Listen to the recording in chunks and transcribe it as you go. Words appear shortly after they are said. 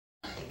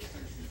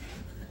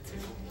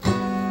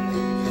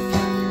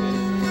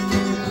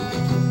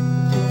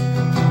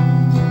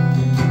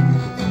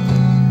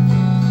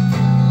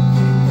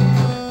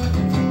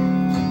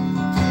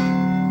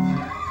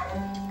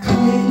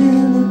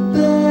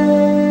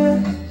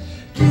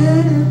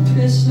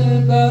just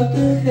about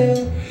the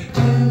hill.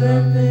 Do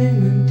that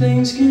thing when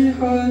things get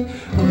hard,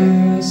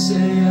 where I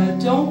say I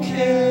don't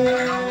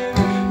care.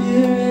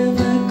 You're in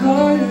the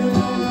garden,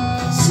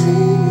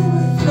 singing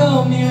with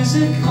no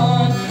music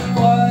on.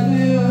 Why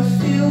do I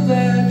feel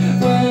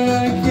bad when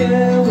I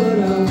get what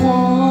I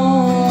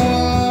want?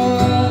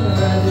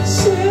 I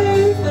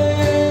deserve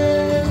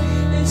it,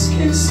 it's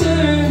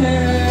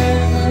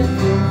concerning. I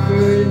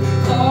comfort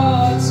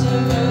thoughts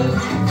of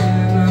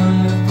everything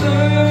I'm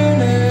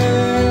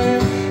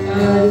burning. I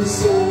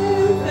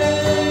deserve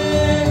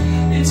it,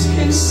 it's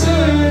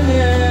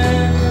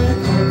concerning. I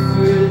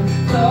comfort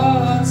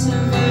thoughts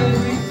of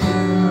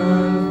everything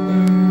I'm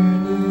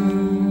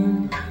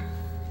burning.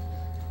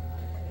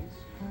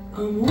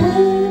 I'm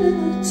winning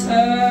the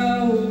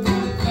tower,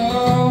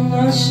 I'm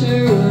not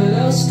sure what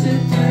else to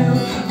do.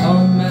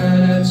 I'm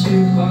mad at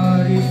your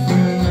body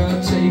for not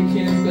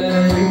taking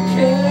better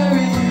care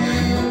of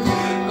you.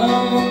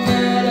 I'm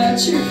mad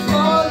at your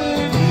father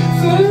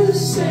for the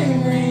same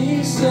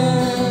reason.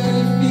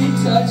 If he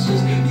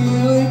touches you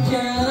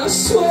again, I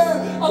swear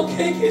I'll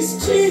kick his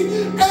teeth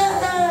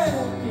and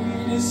he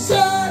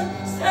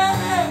deserves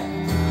it.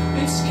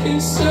 It's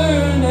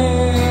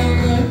concerning.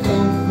 The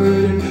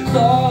comfort and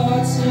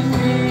thoughts of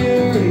me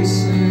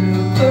erasing a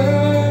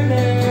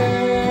burden.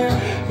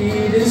 He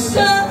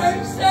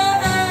deserves it.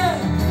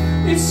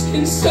 It's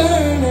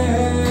concerning.